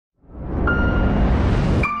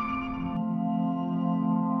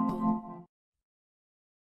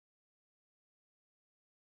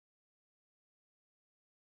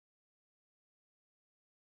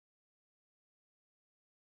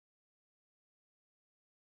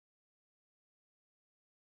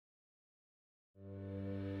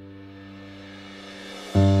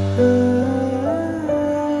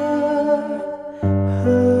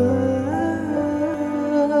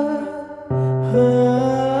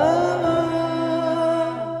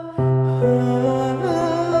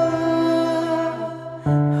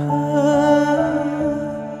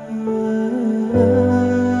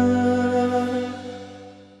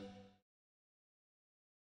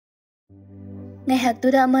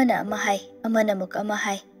Ngaihaktuda amana amahai, amana muk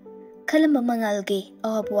amahai. Khalamba mangalgi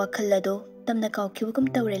awabu wakhallado tamna kaukibugum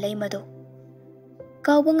tawre laimado.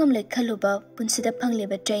 Kauba ngamle khaluba punsida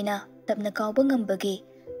phangliba traina tapna kauba ngambagi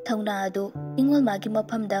thauna adu ingol magi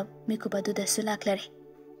maphamda mikubadu sulaklare.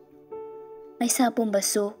 Maisa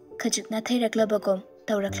pumbasu khajikna thairaklabagom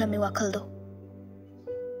tawraklami wakhaldo.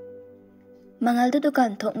 Mangaldu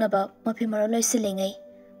dukan thoknaba mapimaro loisilingai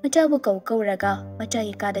machabu kauraga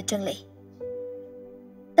machagi kada changlei.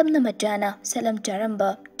 Tamna machana salam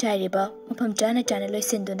charamba chairiba mafam chana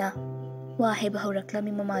loisinduna wa heba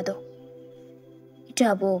hawraklami mamado.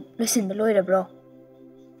 Ichabu loisinba loirabro.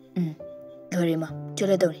 Lorima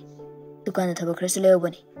choladori. Dukana thaba kharasu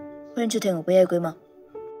leobani. Horenchu thengopa yai koima.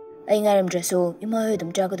 Ai ngairamdrasu ima hoi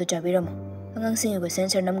dum chagadu chabiramo. Angang singigo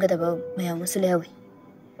sensor namgadaba mayam asu lehawi.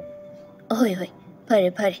 Ahoy hoy,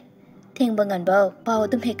 pare. Thengba nganba paw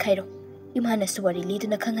dum hek khairo. Imhana suwari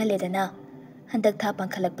liduna khanghaledana. Handak tha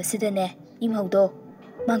pangkhalakpasidane imhaudo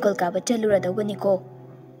mangol kaba chaluradawganiko.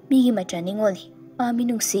 Migi macha ningoli pa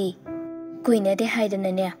minungsi. Kuina de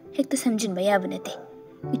haidanane hekta samjinba yaba nate.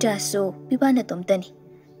 Ichasu bibana tomtani.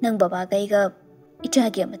 Nang baba gaiga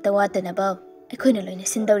ichagi amata watanaba aikoina loina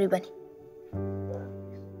sindawribani.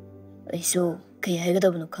 Aisu kaya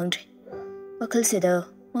haigadabanu khangdre. Wakhalsida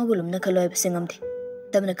mabulumna khaloi basingamde.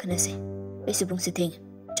 Damna khanase. Aisu bungsi theng.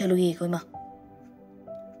 Chalugi koima.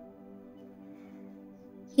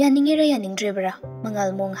 Yaningira yaningdrebra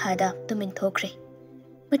mangal mong hada tumin thokre.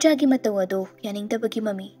 Machagi matawado yaningdabagi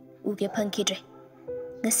mami uge phangkidre.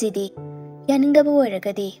 Ngasidi yaningdaba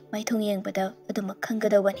oiragadi maithong yengbada adumak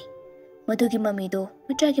khanggadawani. Madugi mamido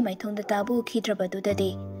machagi maithongda tabu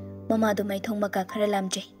ukhidrabadudadi mamadu maithong maka khara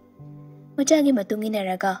lamjay. Machagi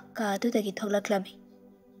matunginaraga ka adudagi thoklaklami.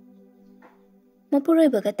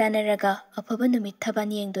 Mapuroibaga tanaraga afaba numit thaban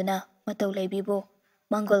yengduna mataw laibibo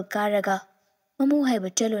mangol karaga mamu haiba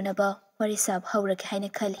chalunaba warisab haurake haina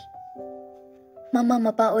khali. Mama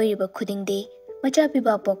mapa oiriba khudingdi macha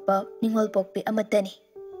piba pokpa ningol pokpi amatani.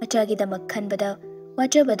 Machagi damak khanbada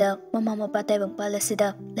wajabada mama mapa taibang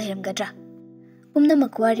palasida lairamgadra. Pumna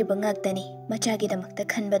makwari bangaktani machagi damakta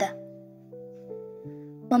khanbada.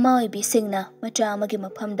 Mama oibi singna macha amagi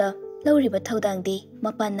maphamda lauriba thaudangdi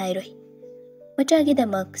mapan nairoi. Machagi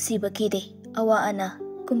damak siba kide awa ana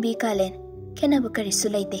kumbi kalen khenaba karisu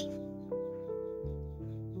laite.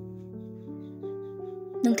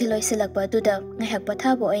 Nungthiloi silakpa duda ngaihak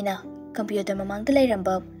pathabo aina computer mamangda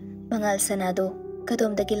lairamba mangal sanado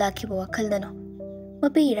kadomdagi lakhiba wakhalnano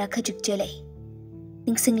mapi ira khajik chelai.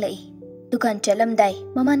 Ningsinglai dukan chalamdai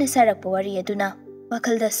mamana sarakpa wari aduna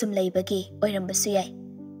wakhalda sum laibagi oirambasu yai.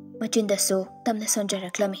 Machindasu tamna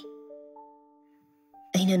sonjaraklami.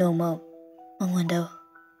 Aina noma mangwanda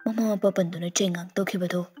mama papanduna chengang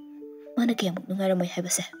tokhibado mana kiyamuk nungaramai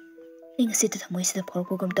haibase. Ingasita thamoisida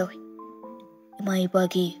phorpogum tawi. Ima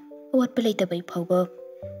ipagi awatpa leitabay phawba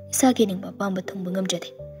isagi ningba pamba thungba ngamjade.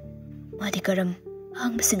 Madi karam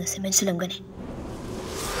hangbasinga semensulamgani.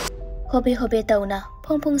 Hobe tauna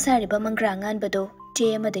phongphong sariba mangra nganbado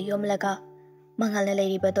che amada yomlaga mangalna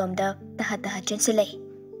leiriba domda taha chensilai.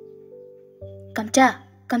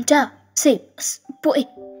 Kamcha se poi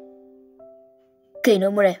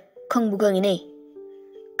kaino mure khangbugang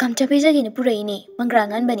kamcha pejagi ni purai ni mangra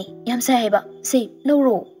nganbani yamsa haiba se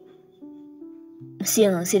lawro.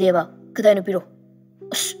 Siang sideba kadai no piro.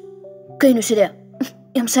 Kaino side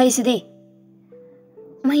yam sai side.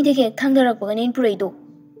 Mai dege thangdarak baganin purai do.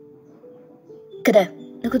 Kada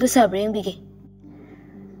nakudu sabre yengbige.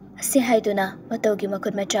 Ase haiduna matawgi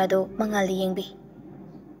makut machado mangali yengbi.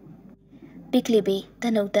 Biklibi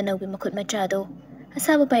tanaw bi makut machado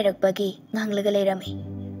asaba pairakbagi nganglaga leirami.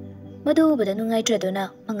 Madu ubada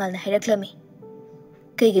nungaitraduna mangalna hairaklami.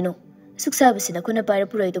 Kaigino suksabasina kuna paira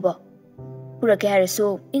purai dubo. Purake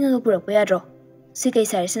harasu ingaga purakpa yadro. Sikai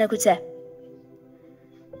sarisina kutse.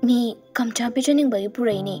 Mi kamcha pichaning bagi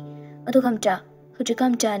purai ni. Adu kamcha huju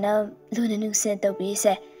kamcha na luna nungsin tawbi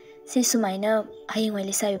se. Si sumaina hayang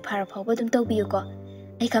wali sabi para phawba dum tawbi yuko.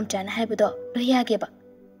 Ay kamcha na haibado loyage ba.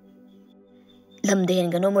 Lamde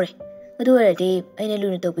hen gano mure. Adu aradi ayna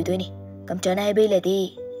luna tawbi doini. Kamcha na haibai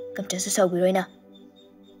ladi kamcha su sawbi roina.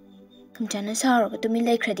 Kamcha na sawraga tumin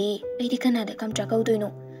laikradi aydi kanada kamcha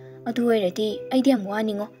kaudoino. Adu oiradi aidi am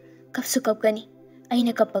waningo kapsu kapgani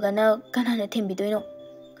aina kapagana kanana thembidoino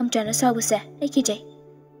kamchana sawuse aikijai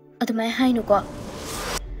adumai hainu ko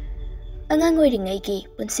angang oiringai ki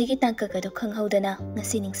punsigi tangkakado khanghaudana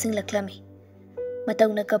ngasi ningsinglaklami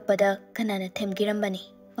matawna kappada kanana themgirambani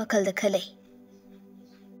wakhalda khalai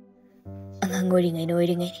angang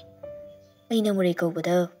oiringai aina murai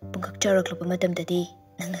kaubada pungkak charaklapa matamdadi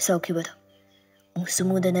nangna sawkhibado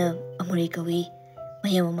sumudana amuri kawi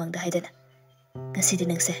mayam amang da haidana ngasidi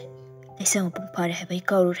nangse laisa mapung pare habai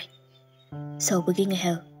kaurure saubagi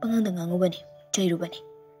ngahel pangang da ngangubani chairubani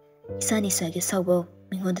isani sage saubo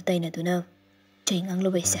mingonda taina duna chay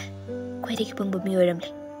nganglubaise khwaidagi pangba miyoramle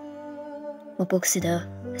mapoksida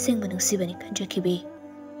asengba nungsibani kanjakibi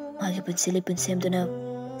magi punsili punsemduna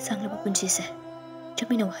sanglaba punsise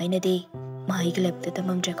chapinaw hainadi mahaiga labda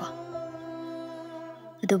tamamdreko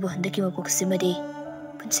adubu handaki mapoksimadi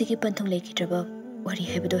punsigi panthong leikidraba wari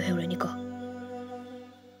haibado heuraniko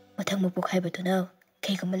mathang mapok haibaduna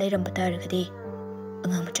kaigama lairamba taragadi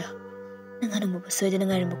angang macha nang hanumba soidana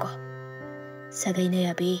ngarimako sagaina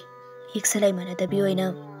yabi yiksalai manadabi oina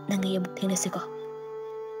nang yamuk thenasiko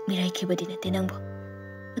mirai kibadi nate nangbo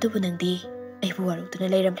adubu nangdi aibu warutuna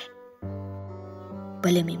lairamle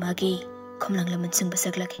balemi magi khomlang laman singba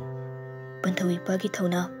saglaki panthawi pagi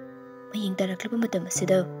thona maying taraklaba matam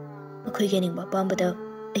asida makhoi geningba pambada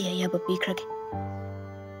ayaya bapi khrage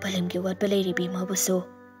balemgi watba leiribi mabuso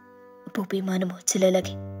apokbi manamo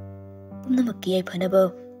chilalagi pumnamakki ai phanaba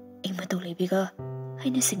ingma tawleibiga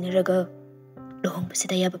haina signaraga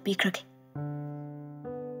lohongbasida yaba pikrage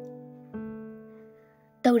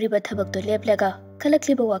tawriba thabakto leplaga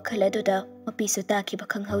khalakliba wakhal aduda mapisu takiba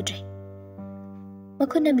khanghaudre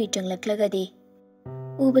makhuna mi janglaklagadi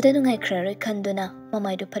ubada nungai khraroi khanduna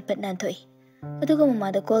mamaidu phatpat nanthoi aduga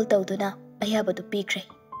mamada call tawduna ayabadu pikre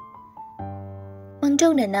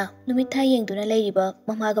mangjawna numitha yengduna leiriba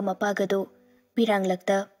mamaga mapagadu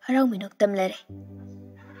biranglakta harau minok tamlare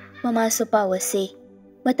mama supawasi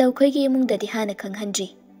matau khoigi imungdadi hana khanghanji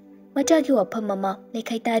machagi wafam mama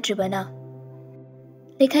lekhai tadribana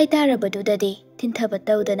lekhai tarabadudadi tinthaba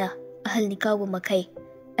tawdana ahal nikawu makhai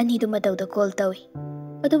anidu matawda call tawi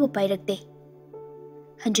adubu pairakte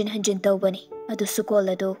hanjin tawbani adusu call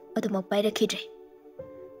adu adumak pairakidre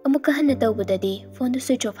amuka hanna tawbudadi phone du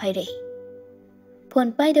switch off hairai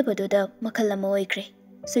phone paidabaduda makhal ama oikre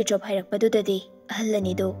switch off hairakpadudadi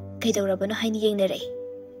ahallanidu kaidawrabano haini yengnarei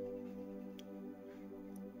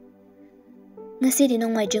ngasidi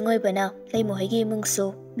nongmai jengoi bana laimo haigi imungsu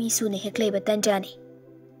misu ne heklei batanjani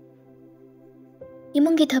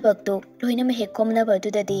imungi thabak to loina me hekomna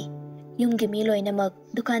badudadi yumgi mi loina mak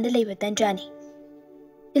dukan da lei batanjani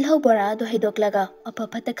ilhau bora do heidoklaga apa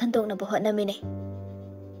phata khandokna bo hotnamine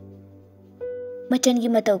machangi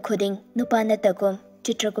matau khuding nupana takom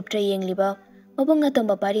chitraguptra yengliba mabunga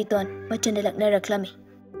tomba pariton machanda lakna raklami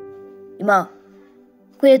ima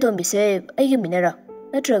kuya tombise aigi minara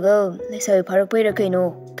natraga lesawi pharakpaira kaino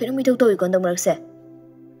mitau towi kondam rakse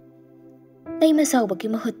laima saubaki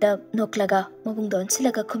mahutta noklaga mabungdon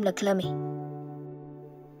silaga khumlaklami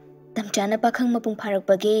tamchana pakhang mapung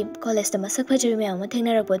pharakpagi college ta masak phajabi myam ma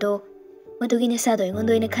thengnarakpado madugi ne sado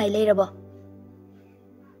ingondoina khai leirabo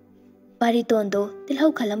pari tondo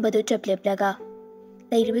tilhau khalambadu chapleplaga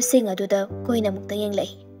leiribe sing aduda koina mukta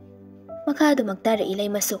yenglai makha du maktara ilai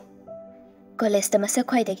masu college ta masak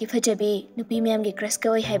khwaidagi phajabi nupi myam gi crush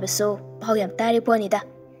ka oi haibaso phau yam tari ponida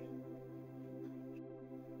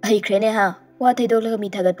ai krene ha wa theidolaga mi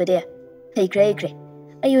thagat pade ai kre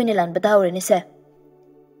ayoine lan batawre ne sa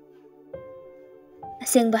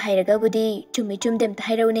aseng ba hairaga budi chumi chumdem ta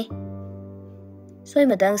hairaune soi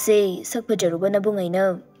madang se sak phajaruba na bungaina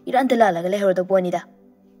iran ta lalaga le horda ponida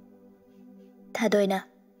thadoina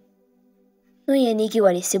noi ani ki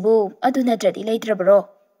wari sibu aduna tradi leitrabro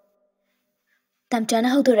tamchana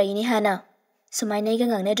haudora ini hana sumainai ga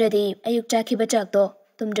ngangne dradi ayuk chaki ba chakto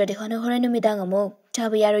tumdradi hona hora numidang amu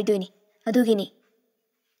chaba yaroi duini adugini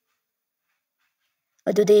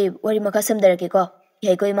adude wari makasam darake ko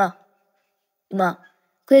yai ko ima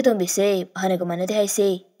kwe tombise hana ga manade haise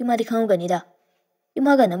ima di khang ganida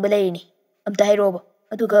ima ga nang balai ni amta hairobo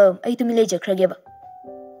aduga ai tumi lei jakhrageba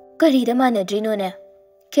kari da mana drino ne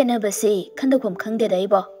kena base khandokhom khangde dai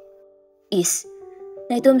bo is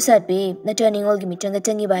naitom satbi nachaninngol gi michanga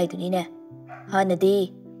changi bai duni ne hanadi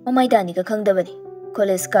mamai dani ka khangdabani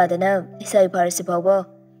college ka dana isai farsi pawba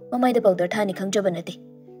mamai da powder thani khangjaba nate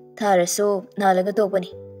tharaso nalaga tokbani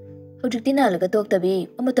hojukti nalaga toktabi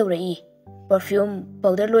ama tawrai perfume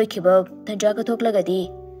powder loikiba thanjaga thoklagadi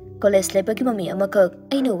college lepagi mami amaka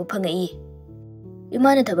aino ba phangai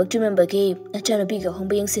imana thabak chumembagi nachana biga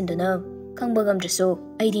hongba yengsinduna khangba gamdraso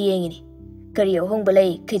aidi yengini kari hongba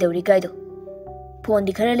lei khaidawri kaido phone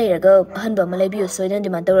di khara leiraga ahanba malai biyo soidan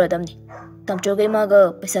demand tawradamni tamchogai maga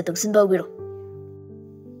paisa tungsin bawbiro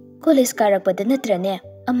college karakpada natrane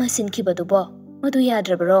ama sinkhibadu bo madu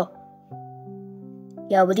yadrabro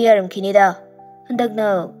yabudi yaram khinida handakna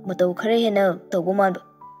matau khare hena tawbu manba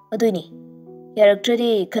aduini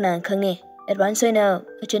yaraktradi khanan khangni advance oina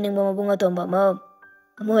achening mabunga tomba ma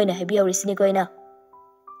amoina habi awrisini koina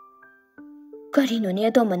Karino ne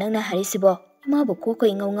Atomba nangna harisibo imabu koko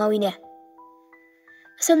ingau ngawine.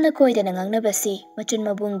 Asamna koidana ngangnabasi machin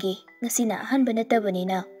mabungi ngasina ahanba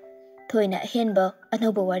natabanina thoina ahenba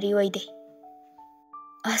anauba wari oide.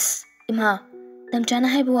 As ima namchana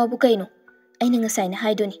haiba wabu kaino aina ngasaina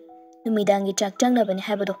haiduni numidangi chak changnabani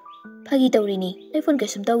haibado phagi tawrini iPhone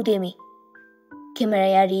kesum tawdemi. Camera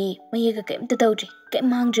yari mayega kemta tawdri kem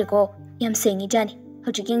mangdri ko yam sengi jani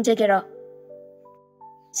hojik yengjagera.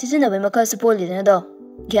 Sijunabai makasu polidana do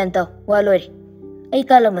gyan taw wa lori. Ai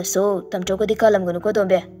kalamaso tamchokodi kalamganu ko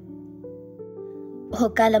dombe. Oh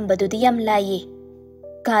kalambadudi yam layi.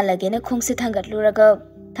 Kalagena khongse thangatluraga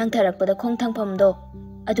thangtharakpada khong thangphamdo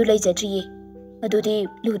adu leijadriye. Adudi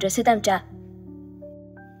ludrase tamcha.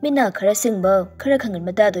 Mina khara singba khara khangan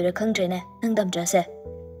mata doira khangdrena nang damjase.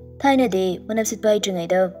 Thaina de manapsit bai dringai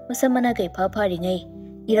da masamana kai pha phari ngai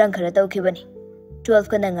irang khara tawkhibani. 12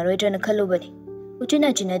 ka nangaroidrena khalubani.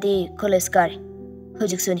 Uchina china de college kare.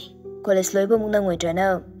 Hojik suni college loiba munang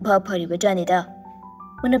oidrena bha phari ba jani da.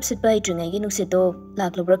 Manapsit bai dringai gi nuksito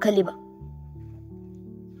laklobra khaliba.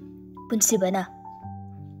 Punsibana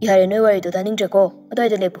yare noi wari do daningdrako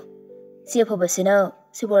adoida lepo. Siaphabasina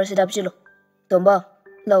siborasi dapjilo. Tomba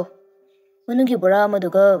lau manungi bora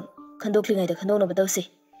maduga khandoklingai da khandoknaba tawsi.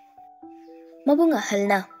 Mabunga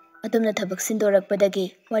halna adumna thabak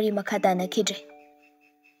sindorakpadagi wari makha tana khidre.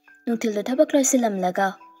 Nungthilda thabak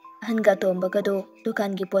loisilamlaga ahanga tombaga do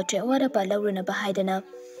dukangi potre awara pa laurunaba haidana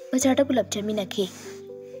bazarda pulap charminakhi.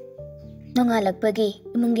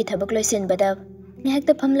 Nongalakpagi imungi thabak loisinbada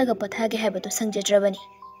ngahakta phamlaga pothage haibatu sangjadrabani.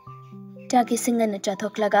 Chaki singana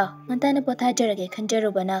chathoklaga mantana pothajarage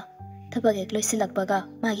khanjarubana thabak ek loisilakpaga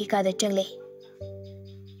magi kada changle.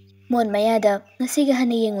 Mon mayada ngasiga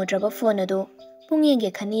hana yengudraba phone adu pung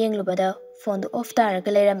yenge khani yenglubada phone du off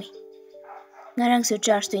taraga leirami. Ngarang su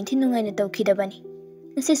charge tu inthi nungaina tawkhidabani.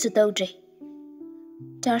 Ngasi su tawdre.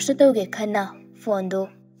 Charge tu tawge khanna phone du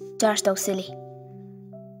charge tawsili.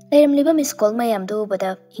 Leiramliba miss call mayam du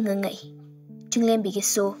bada ingangai. Chinglembi gi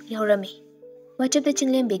su yaurami. WhatsApp da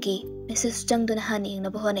chinglembi gi message changduna hani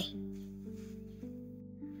ingnaba honai.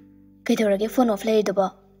 Kaidorage phone off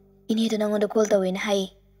leidaba ini du nangonda call tawina hai.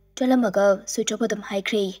 Chalamaga switch off adam hai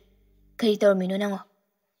krei. Kari tawmino nango.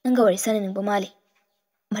 Nanga wari sana ningba mali.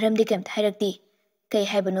 Maramdi kem thairakti kai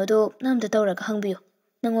haibano do namda tawraga hangbiyo.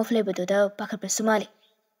 Nang off leibado da pakhatpa sumali.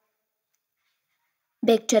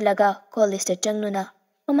 Back chalaga call list changnuna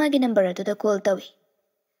mamagi number adu da call tawi.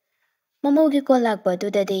 Mamaugi call lakba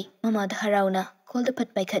adu da de mama da harauna call da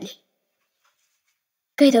phat paikhatli.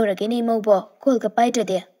 Kaidorage ni maubo call ka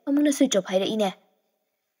paidade amuna switch off haira ine.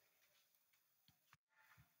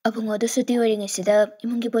 Abungo do suti waring isida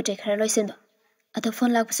imungi potre khara loisenba. Ata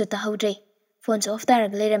phone lakpasu tahaudre. Phones off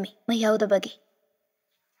tarag leirami mayaudabagi.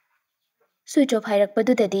 Switch off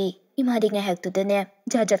hairakpadu dadi imadi ngahaktudane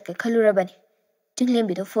jajat ka khalurabani.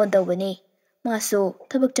 Chinglembido phone tawbani maso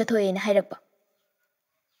thabak chathoyena hairakpa.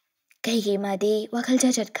 Kaigi imadi wakhal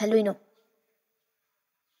jajat khaluino.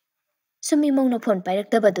 Sumi mongno phone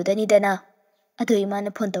pairaktabadu dani dana. Ado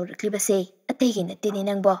imana phone tawraklibase ategi natini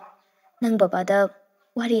nangbo. Nang babada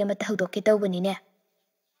wari ama tahudokke tawbani ne.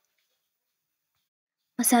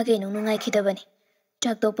 Masage nungai khidabani.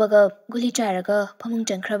 Chak topaga guli charaga phamung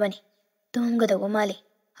changkhrabani. Tumga dawa mali.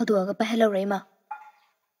 Hauduaga pahela reima.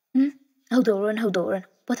 Haudoran.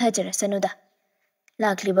 Pothajara sanuda.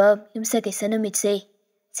 Lakliba yumsake sanumitse.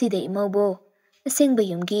 Side imaubo. Asengba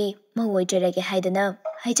yumgi mawaijarage haidana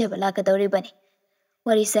haijaba laka dauribani.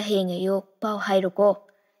 Wari sahenga yo pao hairoko.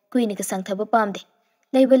 Kuinika sangthaba pamde.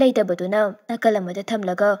 Leiba leitabaduna nakalamada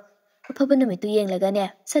thamlaga. Aphabanumitu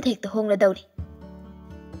yenglagane sathekta hongla dauri.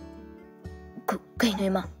 Kaino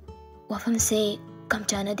ima. Wafamse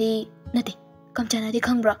kamchanadi nati. Kamchanadi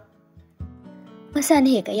khangbra.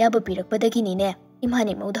 Masani heka yaba pirakpadagini ne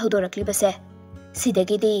imhani mauda haudoraklibase.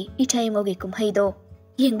 Sidagidi icha imaugi kumhaido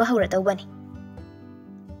yengba haura tawbani.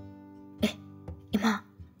 Ima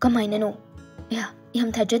kamaina no. Ya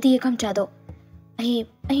yam thajadi kamchado.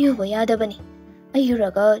 Ayuba yadabani.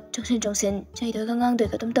 Ayuraga jongsen chaidoga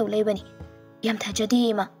ngangdoga tum tawleibani. Yam thajadi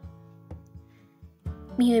ima.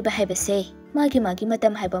 Miyoiba haibase magi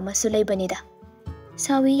matam haiba masu leibanida.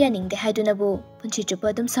 Sawi yaningde haidunabu punchi chupa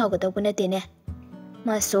adum saugadawbuna tene.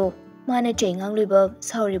 Maso mana jay ngangliba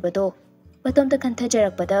sauribado batomta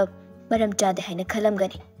kanthajarakpada maram chade haina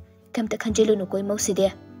khalamgani. Kamta khanjilunu koi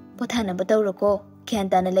mauside pothana batawroko kyan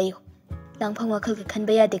tana layo. Langphang wakhal ka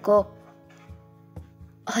khanba yadeko.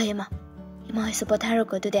 Ima isu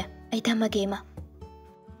potharoko dude ai thamage ima.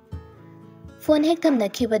 Phone hek thamna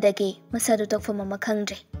khibadagi masadu tokfama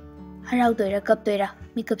makhangdre. Haraudoira kaptoira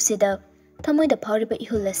mikupsida thamoida phawriba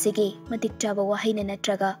ihul asigi matik chaba wahaina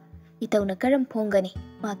natraga ꯏꯇꯧꯅ ꯀꯔꯝ ꯐꯣꯡꯒꯅꯤ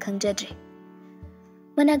ꯃꯥ ꯈꯪꯖꯗ꯭ꯔꯦ꯫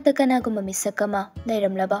 ꯃꯅꯥꯛꯇ ꯀꯅꯥꯒꯨꯝꯕ ꯃꯤꯁꯛ ꯑꯃ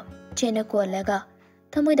ꯂꯩꯔꯝꯂꯕ ꯆꯦꯅ ꯀꯣꯜꯂꯒ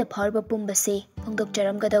ꯊꯃꯣꯏꯗ ꯐꯥꯎꯔꯤꯕ ꯄꯨꯝꯕꯁꯤ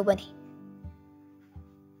ꯐꯣꯡꯗꯣꯛꯆꯔꯝꯒꯗꯧꯕꯅꯤ꯫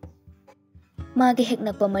 ꯃꯥꯒꯤ ꯍꯦꯛ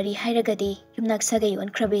ꯅꯛꯄ ꯃꯔꯤ ꯍꯥꯏꯔꯒꯗꯤ ꯌꯨꯝꯅꯥꯛ ꯁꯥꯒꯩ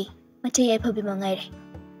ꯑꯣꯟꯈ꯭ꯔꯕꯤ ꯃꯆꯦ ꯌꯥꯏꯐꯕꯤ ꯃꯉꯥꯏꯔꯦ꯫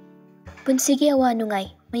 ꯄꯨꯟꯁꯤꯒꯤ ꯑꯋꯥ ꯅꯨꯡꯉꯥꯏ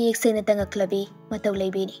ꯃꯌꯦꯛ ꯁꯦꯡꯅ ꯇꯪꯉꯛꯂꯕꯤ ꯃꯇꯧ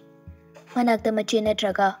ꯂꯩꯕꯤꯅꯤ꯫ ꯃꯅꯥꯛꯇ ꯃꯆꯦ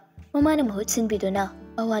ꯅꯠꯇ꯭ꯔꯒ ꯃꯃꯥꯅ ꯃꯍꯨꯠ ꯁꯤꯟꯕꯤꯗꯨꯅ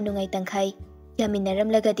ꯑꯋꯥ ꯅꯨꯡꯉꯥꯏ ꯇꯪꯈꯥꯏ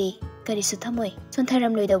ꯌꯥꯃꯤꯟꯅꯔꯝꯂꯒꯗꯤ ꯀꯔꯤꯁꯨ ꯊꯃꯣꯏ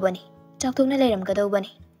ꯁꯣꯟꯊꯔꯝꯂꯣꯏꯗꯧꯕꯅꯤ, ꯆꯥꯎꯊꯣꯛꯅ ꯂꯩꯔꯝꯒꯗꯧꯕꯅꯤ꯫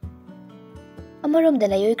 ꯑꯃꯔꯣꯝꯗ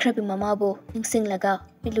ꯂꯥꯏꯑꯣꯏꯈ꯭ꯔꯕꯤ ꯃꯃꯥꯕꯨ ꯅꯤꯡꯁꯤꯡꯂꯒ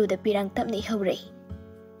ꯃꯤꯠꯂꯨꯗ ꯄꯤꯔꯥꯡ ꯇꯞꯅ ꯏꯍꯧꯔꯛꯏ꯫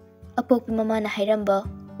 ꯑꯄꯣꯛꯄꯤ ꯃꯃꯥꯅ ꯍꯥꯏꯔꯝꯕ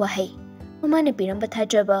ꯋꯥꯍꯩ, ꯃꯃꯥꯅ ꯄꯤꯔꯝꯕ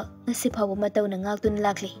ꯊꯥꯖꯕ ꯉꯁꯤ ꯐꯥꯎꯕ ꯃꯇꯧꯅ ꯉꯥꯛꯇꯨꯅ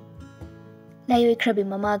ꯂꯥꯛꯂꯤ꯫ ꯂꯥꯏꯑꯣꯏꯈ꯭ꯔꯕꯤ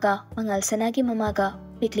ꯃꯃꯥꯒ ꯃꯉꯥꯜ ꯁꯅꯥꯒꯤ ꯃꯃꯥꯒ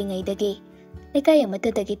ꯄꯤꯛꯂꯤꯉꯩꯗꯒꯤ ꯂꯩꯀꯥꯏ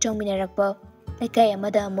ꯑꯃꯠꯇꯗꯒꯤ ꯆꯥꯎꯃꯤꯟꯅꯔꯛꯄ, ꯂꯩꯀꯥꯏ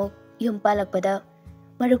ꯑꯃꯗ ꯑꯃꯨꯛ ꯌꯨꯝ ꯄꯥꯜꯂꯛꯄꯗ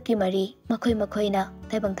ꯃꯔꯨꯞꯀꯤ ꯃꯔꯤ ꯃꯈꯣꯏ ꯃꯈꯣꯏꯅ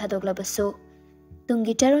ꯇꯥꯏꯕꯪ ꯊꯥꯗꯣꯛꯂꯕꯁꯨ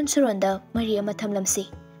ꯇꯨꯡꯒꯤ ꯆꯥꯔꯣꯟ ꯁꯨꯔꯣꯟꯗ ꯃꯔꯤ ꯑꯃ ꯊꯝꯂꯝꯁꯤ,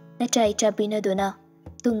 ꯅꯆꯥ ꯏꯆꯥ ꯄꯤꯅꯗꯨꯅ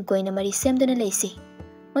ꯇꯨꯡ ꯀꯣꯏꯅ ꯃꯔꯤ ꯁꯦꯝꯗꯨꯅ ꯂꯩꯁꯤ,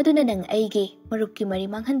 ꯃꯗꯨꯅ ꯅꯪ ꯑꯩꯒꯤ ꯃꯔꯨꯞꯀꯤ ꯃꯔꯤ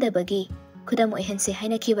ꯃꯥꯡꯍꯟꯗꯕꯒꯤ ꯈꯨꯗꯝ ꯑꯣꯏꯍꯟꯁꯤ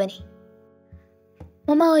ꯍꯥꯏꯅꯈꯤꯕꯅꯤ꯫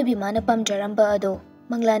 ꯃꯃꯥ ꯑꯣꯏꯕꯤ ꯃꯥꯅ ꯄꯥꯝꯖꯔꯝꯕ ꯑꯗꯨ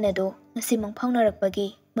ꯃꯪꯂꯥꯟ ꯑꯗꯨ ꯉꯁꯤ ꯃꯪꯐꯥꯎꯅꯔꯛꯄꯒꯤ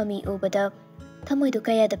ꯃꯃꯤ ꯎꯕꯗ ꯊꯃꯣꯏꯗꯨ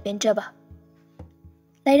ꯀꯌꯥꯗ ꯄꯦꯟꯖꯕ꯫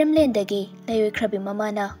 ꯂꯥꯏꯔꯝꯂꯦꯟꯗꯒꯤ ꯂꯥꯏꯑꯣꯏꯈ꯭ꯔꯕꯤ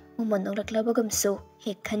ꯃꯃꯥꯅ ꯃꯃꯣꯟ ꯅꯣꯛꯂꯛꯂꯕꯒꯨꯝꯁꯨ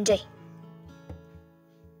ꯍꯦꯛ ꯈꯟꯖꯩ꯫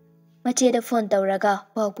 ꯃꯆꯦꯗ ꯐꯣꯟ ꯇꯧꯔꯒ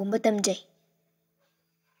ꯄꯥꯎ ꯄꯨꯝꯕ ꯇꯝꯖꯩ꯫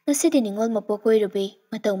 ꯉꯁꯤꯗꯤ ꯅꯤꯡꯉꯣꯜ ꯃꯄꯣꯛ ꯑꯣꯏꯔꯨꯕꯤ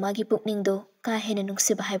ꯃꯇꯧ ꯃꯥꯒꯤ ꯄꯨꯛꯅꯤꯡꯗꯨ ꯀꯥ ꯍꯦꯟꯅ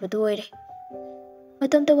ꯅꯨꯡꯁꯤꯕ ꯍꯥꯏꯕꯗꯨ ꯑꯣꯏꯔꯦ꯫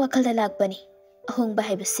 ꯃꯇꯣꯝꯇ ꯋꯥꯈꯜꯗ ꯂꯥꯛꯄꯅꯤ, ꯑꯍꯣꯡꯕ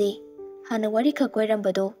ꯍꯥꯏꯕꯁꯤ ꯍꯥꯟꯅ ꯋꯥꯔꯤꯈꯛ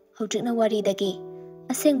ꯑꯣꯏꯔꯝꯕꯗꯨ ꯍꯧꯖꯤꯛꯅ ꯋꯥꯔꯤꯗꯒꯤ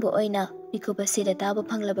ꯑꯁꯦꯡꯕ ꯑꯣꯏꯅ ꯃꯤꯀꯨꯞ ꯑꯁꯤꯗ ꯇꯥꯕ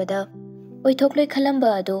ꯐꯪꯂꯕꯗ, ꯑꯣꯏꯊꯣꯛꯂꯣꯏ ꯈꯜꯂꯝꯕ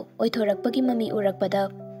ꯑꯗꯨ ꯑꯣꯏꯊꯣꯔꯛꯄꯒꯤ ꯃꯃꯤ ꯎꯔꯛꯄꯗ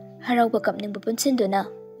ꯍꯔꯥꯎꯕ ꯀꯞꯅꯤꯡꯕ ꯄꯨꯟꯁꯤꯟꯗꯨꯅ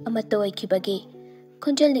ꯑꯃꯠꯇ ꯑꯣꯏꯈꯤꯕꯒꯤ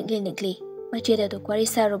ꯈꯣꯟꯖꯦꯜ ꯅꯤꯛꯂꯤ ꯅꯤꯛꯂꯤ ꯃꯆꯦꯗ ꯑꯗꯨ ꯋꯥꯔꯤ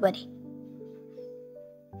ꯁꯥꯔꯨꯕꯅꯤ꯫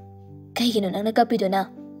 ꯀꯩꯒꯤꯅꯣ ꯅꯪꯅ ꯀꯞꯄꯤꯗꯨꯅ?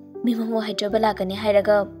 ꯃꯤ ꯃꯃꯧ ꯍꯥꯏꯗ꯭ꯔꯕ ꯂꯥꯛꯀꯅꯤ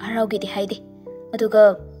ꯍꯥꯏꯔꯒ ꯍꯔꯥꯎꯒꯦꯗꯤ ꯍꯥꯏꯗꯦ, ꯑꯗꯨꯒ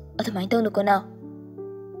ꯑꯗꯨꯃꯥꯏꯅ ꯇꯧꯅꯨꯀꯣ ꯅꯥꯎ꯫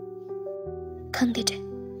 ꯈꯪꯗꯦ ꯆꯦ,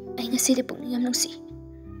 ꯑꯩ ꯉꯁꯤꯗꯤ ꯄꯨꯛꯅꯤꯡ ꯌꯥꯝ ꯅꯨꯡꯁꯤ꯫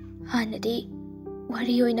 ꯍꯥꯟꯅꯗꯤ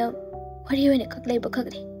ꯋꯥꯔꯤ ꯑꯣꯏꯅ ꯈꯛ ꯂꯩꯕ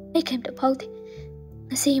ꯈꯛꯅꯤ, ꯑꯩ ꯀꯩꯝꯇ ꯐꯥꯎꯗꯦ꯫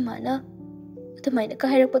 ꯉꯁꯤ ꯏꯃꯥꯅ ꯑꯗꯨꯃꯥꯏꯅ ꯀ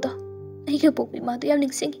ꯍꯥꯏꯔꯛꯄꯗꯣ ꯑꯩꯒꯤ ꯑꯄꯣꯛꯄꯤ ꯏꯃꯥꯗꯨ ꯌꯥꯝ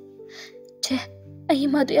ꯅꯤꯡꯁꯤꯡꯉꯤ꯫ ꯆꯦ, ꯑꯩ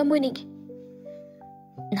ꯏꯃꯥꯗꯨ ꯌꯥꯝ ꯑꯣꯏꯅꯤꯡꯉꯤ꯫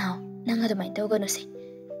 ꯅꯥꯎ, ꯅꯪ ꯑꯗꯨꯃꯥꯏꯅ ꯇꯧꯒꯅꯨꯁꯦ꯫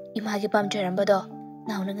 ꯏꯃꯥꯒꯤ ꯄꯥꯝꯖꯔꯝꯕꯗꯣ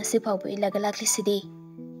ꯅꯥꯎꯅ ꯉꯁꯤ ꯐꯥꯎꯕ ꯏꯜꯂꯒ ꯂꯥꯛꯂꯤꯁꯤꯗꯤ꯫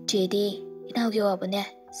 ꯆꯦꯗꯤ ꯏꯅꯥꯎꯒꯤ ꯑꯋꯥꯕꯅꯦ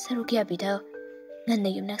ꯁꯔꯨꯛ ꯌꯥꯕꯤꯗ ꯉꯟꯅ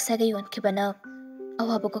ꯌꯨꯝꯅꯥꯛ ꯁꯥꯒꯩ ꯑꯣꯟꯈꯤꯕꯅ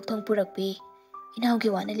ꯑꯋꯥꯕ ꯀꯣꯛꯊꯣꯡ ꯄꯨꯔꯛꯄꯤ ꯏꯅꯥꯎꯒꯤ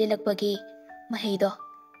ꯋꯥꯅ ꯂꯤꯜꯂꯛꯄꯒꯤ ꯃꯍꯩꯗꯣ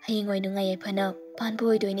ꯍꯌꯦꯡꯋꯥꯏ ꯅꯨꯡꯉꯥꯏ ꯌꯥꯏꯐꯅ ꯄꯥꯟꯕ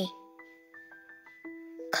ꯑꯣꯏꯗꯣꯏꯅꯤ꯫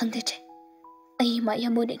 ꯈꯪꯗꯦ ꯆꯦ, ꯑꯩ ꯏꯃꯥ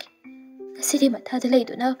ꯌꯥꯝ ꯎꯅꯤꯡꯉꯤ꯫ ꯉꯁꯤꯗꯤ ꯃꯊꯥꯗ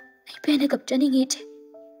ꯂꯩꯗꯨꯅ ꯑꯩ ꯄꯦꯟꯅ ꯀꯞꯆꯅꯤꯡꯉꯤ ꯆꯦ꯫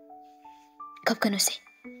 ꯀꯞꯀꯅꯨꯁꯦ,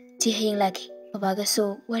 ꯆꯦ ꯍꯌꯦꯡ ꯂꯥꯛꯀꯦ,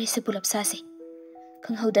 ꯕꯕꯥꯒꯁꯨ ꯋꯥꯔꯤꯁꯦ ꯄꯨꯂꯞ ꯁꯥꯁꯤ꯫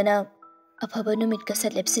 ꯈꯪꯍꯧꯗꯅ ꯑꯐꯕ ꯅꯨꯃꯤꯠꯀ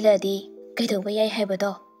ꯁꯠ ꯂꯦꯞꯁꯤꯜꯂꯛꯑꯗꯤ ꯀꯩꯗꯧꯕ ꯌꯥꯏ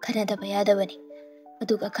ꯍꯥꯏꯕꯗꯣ ꯈꯟꯅꯗꯕ ꯌꯥꯗꯕꯅꯤ꯫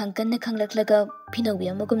 ꯑꯗꯨꯒ ꯀꯟꯅ ꯈꯪꯂꯛꯂꯒ ꯐꯤꯅꯧꯕꯤ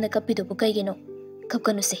ꯑꯃꯒꯨꯝꯅ ꯀꯞꯄꯤꯗꯨꯕꯨ ꯀꯩꯒꯤꯅꯣ?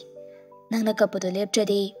 ꯀꯞꯀꯅꯨꯁꯦ, ꯅꯪꯅ ꯀꯞꯄꯗꯣ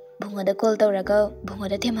ꯂꯦꯞꯇ꯭ꯔꯗꯤ ꯕꯨꯡꯉꯣꯗ ꯀꯣꯜ ꯇꯧꯔꯒ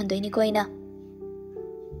ꯕꯨꯡꯉꯣꯗ ꯊꯦꯝꯍꯟꯗꯣꯏꯅꯤꯀꯣ ꯑꯩꯅ꯫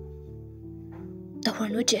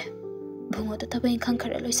 ꯇꯧꯔꯅꯨ ꯆꯦ, ꯕꯨꯡꯉꯣꯗ ꯊꯕꯛ ꯏꯪꯈꯥꯡ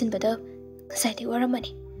ꯈꯔ ꯂꯣꯏꯁꯤꯟꯕꯗ ꯉꯁꯥꯏꯗꯤ ꯋꯥꯔꯝꯃꯅꯤ꯫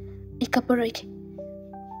 ꯑꯩ ꯀꯞꯄꯔꯣꯏꯒꯦ꯫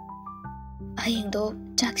 ꯍꯌꯦꯡꯗꯣ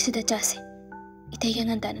ꯆꯥꯛꯁꯤꯗ ꯆꯥꯁꯦ, ꯏꯇꯩꯒ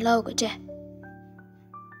ꯉꯟꯇꯥꯅ ꯂꯥꯛꯑꯣꯀꯣ ꯆꯦ꯫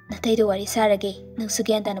 ꯅꯇꯩꯗꯣ ꯋꯥꯔꯤ ꯁꯥꯔꯒꯦ, ꯅꯪꯁꯨ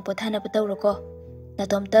ꯒ꯭ꯌꯥꯟ ꯇꯥꯅ ꯄꯣꯊꯥꯅꯕ ꯇꯧꯔꯣꯀꯣ꯫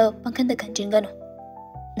 ꯅꯇꯣꯝꯇ ꯄꯪꯈꯟꯗ ꯈꯟꯖꯤꯟꯒꯅꯨ꯫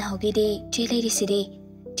 ꯅꯍꯥꯎꯒꯤꯗꯤ ꯆꯦ ꯂꯩꯔꯤꯁꯤꯗꯤ,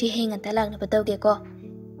 ꯆꯦ ꯍꯌꯦꯡ ꯉꯟꯇꯥ ꯂꯥꯛꯅꯕ ꯇꯧꯒꯦꯀꯣ꯫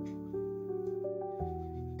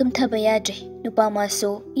 ꯇꯨꯝꯊꯕ ꯌꯥꯗ꯭ꯔꯦ, ꯅꯨꯄꯥ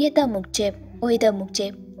ꯃꯥꯁꯨ ꯌꯦꯠꯇ ꯑꯃꯨꯛ ꯆꯦꯞ, ꯑꯣꯏꯗ ꯑꯃꯨꯛ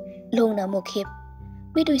ꯆꯦꯞ, ꯂꯣꯡꯅ ꯑꯃꯨꯛ ꯍꯤꯞ,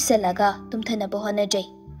 ꯃꯤꯠ ꯎꯏꯁꯜꯂꯒ ꯇꯨꯝꯊꯅꯕ ꯍꯣꯠꯅꯖꯩ,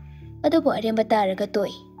 ꯑꯗꯨꯕꯨ ꯑꯔꯦꯝꯕ ꯇꯥꯔꯒ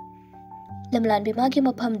ꯇꯣꯛꯏ꯫ ꯂꯝꯂꯥꯟꯕꯤ ꯃꯥꯒꯤ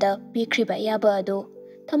ꯃꯐꯝꯗ ꯄꯤꯈ꯭ꯔꯤꯕ ꯑꯌꯥꯕ ꯑꯗꯨ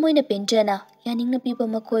ꯊꯃꯣꯏꯅ ꯄꯦꯟꯖꯅ ꯌꯥꯅꯤꯡꯅ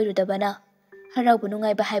ꯄꯤꯕꯃꯛ ꯑꯣꯏꯔꯨꯗꯕꯅ ꯍꯔꯥꯎꯕ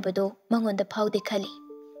ꯅꯨꯡꯉꯥꯏꯕ ꯍꯥꯏꯕꯗꯨ ꯃꯉꯣꯟꯗ ꯐꯥꯎꯗꯦ ꯈꯜꯂꯤ,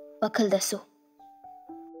 ꯋꯥꯈꯜꯗꯁꯨ꯫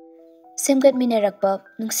 ꯁꯦꯝꯒꯠꯃꯤꯟꯅꯔꯛꯄ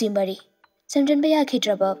ꯅꯨꯡꯁꯤ ꯃꯔꯤ, ꯁꯦꯝꯖꯤꯟꯕ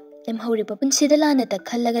ꯌꯥꯈꯤꯗ꯭ꯔꯕ ꯂꯦꯝꯍꯧꯔꯤꯕ ꯄꯨꯟꯁꯤꯗ ꯂꯥꯟꯅꯇ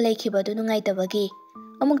ꯈꯜꯂꯒ ꯂꯩꯈꯤꯕ ꯑꯗꯨ ꯅꯨꯡꯉꯥꯏꯇꯕꯒꯤ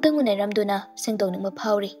ꯑꯃꯨꯛꯇꯪ ꯎꯅꯔꯝꯗꯨꯅ ꯁꯦꯡꯗꯣꯛꯅꯤꯡꯕ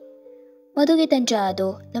ꯐꯥꯎꯔꯤ꯫ ꯃꯗꯨꯒꯤ ꯇꯟꯖꯥ ꯑꯗꯨ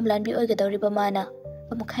ꯂꯝꯂꯥꯟꯕꯤ ꯑꯣꯏꯒꯗꯧꯔꯤꯕ ꯃꯥꯅ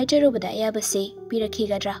ꯑꯃꯨꯛ ꯍꯥꯏꯖꯔꯨꯕꯗ ꯑꯌꯥꯕꯁꯤ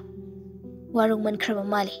ꯄꯤꯔꯛꯈꯤꯒꯗ꯭ꯔꯥ? ꯋꯥꯔꯧꯃꯟꯈ꯭ꯔꯕ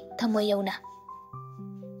ꯃꯥꯜꯂꯤ ꯊꯃꯣꯏ ꯌꯧꯅ꯫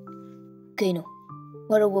 ꯀꯩꯅꯣ,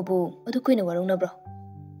 ꯋꯥꯔꯧꯕꯕꯨ ꯑꯗꯨ ꯀꯨꯏꯅ ꯋꯥꯔꯧꯅꯕ꯭ꯔꯣ?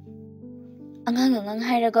 ꯑꯉꯥꯡ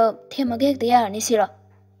ꯍꯥꯏꯔꯒ ꯊꯦꯝꯃꯒ ꯍꯦꯛꯇ ꯌꯥꯔꯅꯤ ꯁꯤꯔꯣ?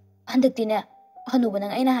 ꯍꯟꯗꯛꯇꯤꯅꯦ, ꯍꯅꯨꯕ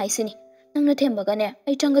ꯅꯪ ꯑꯩꯅ ꯍꯥꯏꯁꯤꯅꯤ, ꯅꯪꯅ ꯊꯦꯝꯕꯒꯅꯦ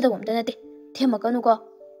ꯑꯩ ꯆꯪꯒꯗꯧꯕ ꯑꯝꯇ ꯅꯠꯇꯦ, ꯊꯦꯝꯃꯛꯀꯅꯨꯀꯣ꯫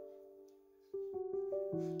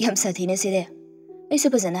 ꯌꯥꯝ ꯁꯥꯊꯤꯅ ꯁꯤꯗꯤ,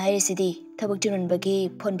 ꯑꯩꯁꯨ ꯐꯖꯅ ꯍꯥꯏꯔꯤꯁꯤꯗꯤ ꯊꯕꯛ ꯆꯤꯟꯃꯟꯕꯒꯤ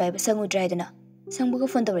ꯐꯣꯟ ꯄꯥꯏꯕ ꯁꯪꯉꯨꯗ꯭ꯔꯦ ꯍꯥꯏꯗꯅ, ꯁꯪꯕꯒ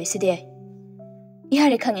ꯐꯣꯟ ꯇꯧꯔꯛꯏꯁꯤꯗꯤ ꯑꯩ꯫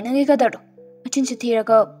 ꯌꯥꯔꯦ ꯈꯪꯉꯦ ꯅꯪꯒꯤ ꯀꯗꯔꯗꯣ, ꯃꯆꯤꯟꯁꯨ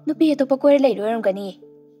ꯊꯤꯔꯒ ꯅꯨꯄꯤ ꯑꯇꯣꯞꯄ ꯀꯣꯏꯔ ꯂꯩꯔꯤ ꯑꯣꯏꯔꯝꯒꯅꯤꯌꯦ꯫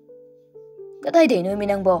 ꯀꯗꯥꯏꯗꯩꯅꯣ ꯃꯤ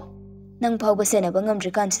ꯅꯪꯕꯣ? ꯅꯪ ꯐꯥꯎꯕ ꯁꯦꯟꯅꯕ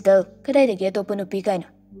ꯉꯝꯗ꯭ꯔꯤꯀꯥꯟꯁꯤꯗ ꯀꯗꯥꯏꯗꯒꯤ ꯑꯇꯣꯞꯄ ꯅꯨꯄꯤ ꯀꯥꯏꯅ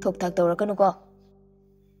ꯊꯣꯛ ꯊꯥꯛ ꯇꯧꯔꯛꯀꯅꯨꯀꯣ꯫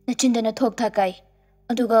 ꯅꯆꯤꯟꯗꯅ ꯊꯣꯛ ꯊꯥꯛ ꯀꯥꯏ,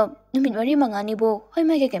 ꯑꯗꯨꯒ ꯅꯨꯃꯤꯠ 4-5ꯅꯤꯕꯨ ꯍꯣꯏ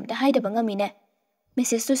ꯃꯥꯏꯒ ꯀꯩꯝꯇ ꯍꯥꯏꯗꯕ ꯉꯝꯃꯤꯅꯦ꯫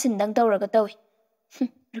 ꯃꯦꯁꯦꯖꯇꯨ ꯁꯤꯟꯗꯪ ꯇꯧꯔꯒ ꯇꯧꯏ꯫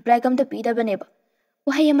 reply kamta pidabaneba.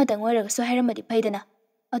 Wahai amatang oiragasu hairamadi faidana.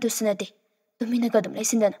 Adusu nate. Tuminaga adum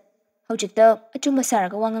laisindana. Haujikta achumba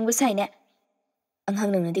saraga wangangba saine.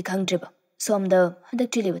 Anghang nangnadi khangdriba. Somda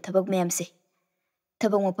handak chiliba thabak mayamse.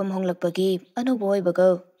 Thabak mapam honglakpagi anoba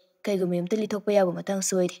oibaga kaigumi amta lithokpa yaba matang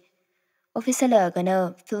suoide. Office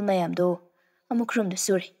halagana film mayamdo amuk room da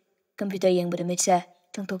sure. Computer yengbada mitsa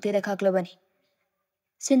changtokte da khaklabani.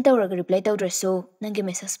 Sin tawraga reply tawdrasu nangi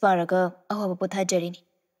message paraga awaba pothajarini.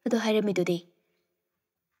 Ado hairamidudi.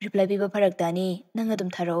 Reply piba pharaktani nang adum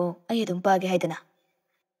tharao ai adum paage haidana.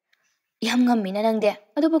 Yam ngammina nangde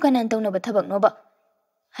adubu kanan tawnaba thabak noba.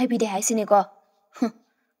 Haibide haisine ko.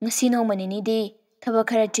 Ngasi nomanini di thabak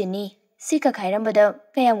khara chinni sika khairambada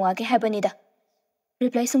kayam wage haibanida.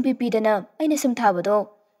 Reply sumpi pidana aina sum thabado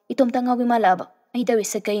itom tangawi malaba ai dawi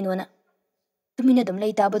sakai nona. Tumina dum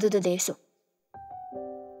lei tabadu da desu.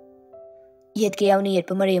 Yet ke yauni yet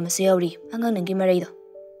pamari amasu yauri angang nangi maraido.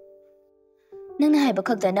 Nang na haiba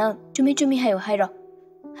khakdana chumi chumi hayo hairo.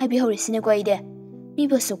 Haibi hori sine ko ide. Mi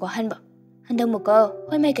basu ko hanba. Handang muka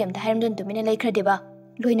hoi mai kem ta hairamdun tumina lei khradeba.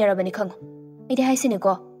 Loina rabani khango. Ide hai sine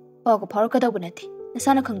ko. Pao ko pharo kadau bunati.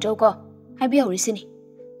 Nasana khangjau ko. Haibi hori sine.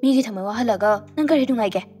 Mi gi thamai wahalaga nang kare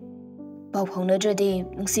dungai ke. Pao phawna dradi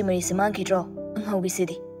nungsi mari samang khidro. Ang haubi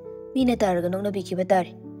sidi. Mi na taraga nongna biki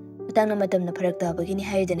batari. Matang na matam na pharak tabagi ni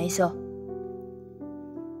haidana iso.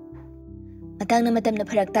 Matang na matam na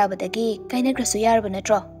pharak tabadagi kaina krasu yarba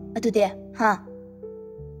natro. Adude ha.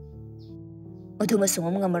 Aduma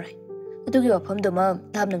sungam ngamarai. Adugi wafamduma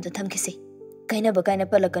tabnamta thamkisi. Kaina ba kaina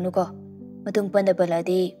palakanu ko. Matung panda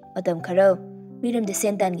paladi matam khara miramde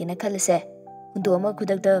sentan gina khalase. Undu ama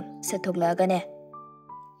khudakta sathokla ne.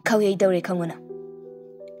 Khawyai dawre khanguna.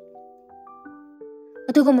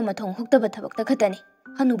 Aduguma mathong hoktaba thabakta khatani.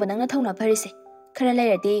 Hanuba nangna thawna pharise. Khara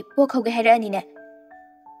lairadi pok hauge hairani ne.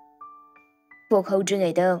 Pok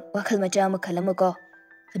haudringaida wakhal macha ama khalama ko.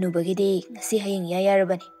 Hanubagidi ngasi hayeng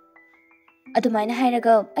yarabani. Adumaina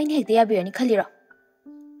hairaga aina hekta yabirani khaliro.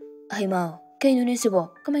 Aima kainu ne sibo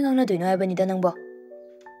kamay ngangna duino habanida nangbo.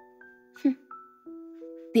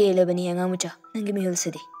 Pelabani angang mucha nangi mihul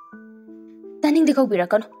sidi. Taning de kaubira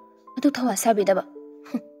kano. Adu thawa sabidaba.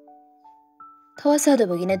 Thawa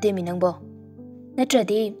sadabagi na demi nangbo.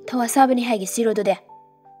 Natradi thawa sabani haigi siro do de.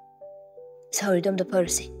 Sorry dom da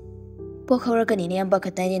parsi. Pok haurakani ne amba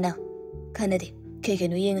khatani na. Khanade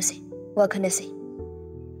kekenu yengase wa khanase.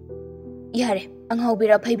 Yare ang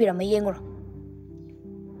haubira phaibira ma yenguro.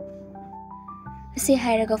 Asi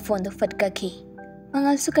hairaga phone do fatka ki.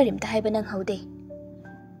 Mangal sukarim ta haiba nang haude.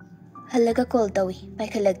 Halaga call tawi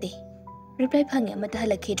paikhalagde. Reply phangi amata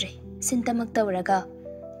halakhidre. Sintamak tawraga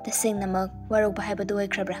taseng namak warok ba haiba do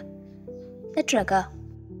oikrabra. Natraga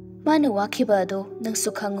mana wakhiba do nang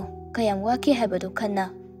sukhangu kayam waki haiba do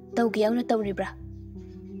khanna tawgi yauna tawribra.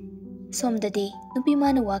 Somdadi nupi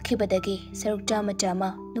mana wakhibadagi saruk chama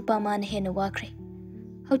chama nupa mana hena wakre.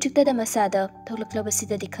 Haujiktada masada thoklaklaba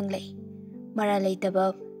sidadi khanglai. Mara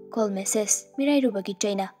leitaba call message mirai rubagi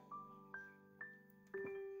chaina.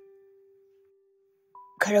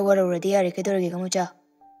 Khara warawradi yare kedoragi gamucha.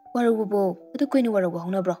 Warabubo adu koinu warabu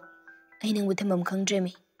haunabro. Ai nangbu thamam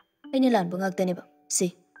khangdremi. Aina lanbu ngaktaneba.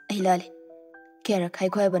 Si ai lale. Kera khai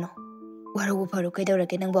khoibano. Warabu pharu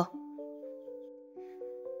kedoragi nangbo.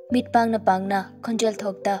 Mit pangna konjel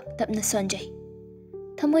thokta tapna sonjai.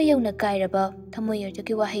 Thamoy yauna kairaba thamoy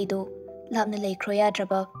yarjaki wahaido lapna leikhro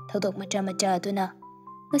yadraba thodok macha aduna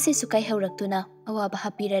ngasi sukai hauraktuna awaba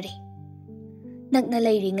hapirari. Nakna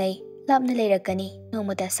leiringai lapna leirakani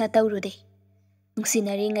nongmata sataurude.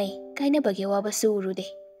 Nungsinari kaina bagi awaba surude.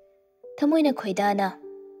 Thamoyna khoidana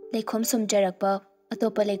leikhom somjarakba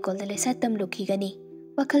atopa leikolda lesat tamlukhigani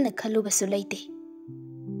wakhalna khalubasu leite.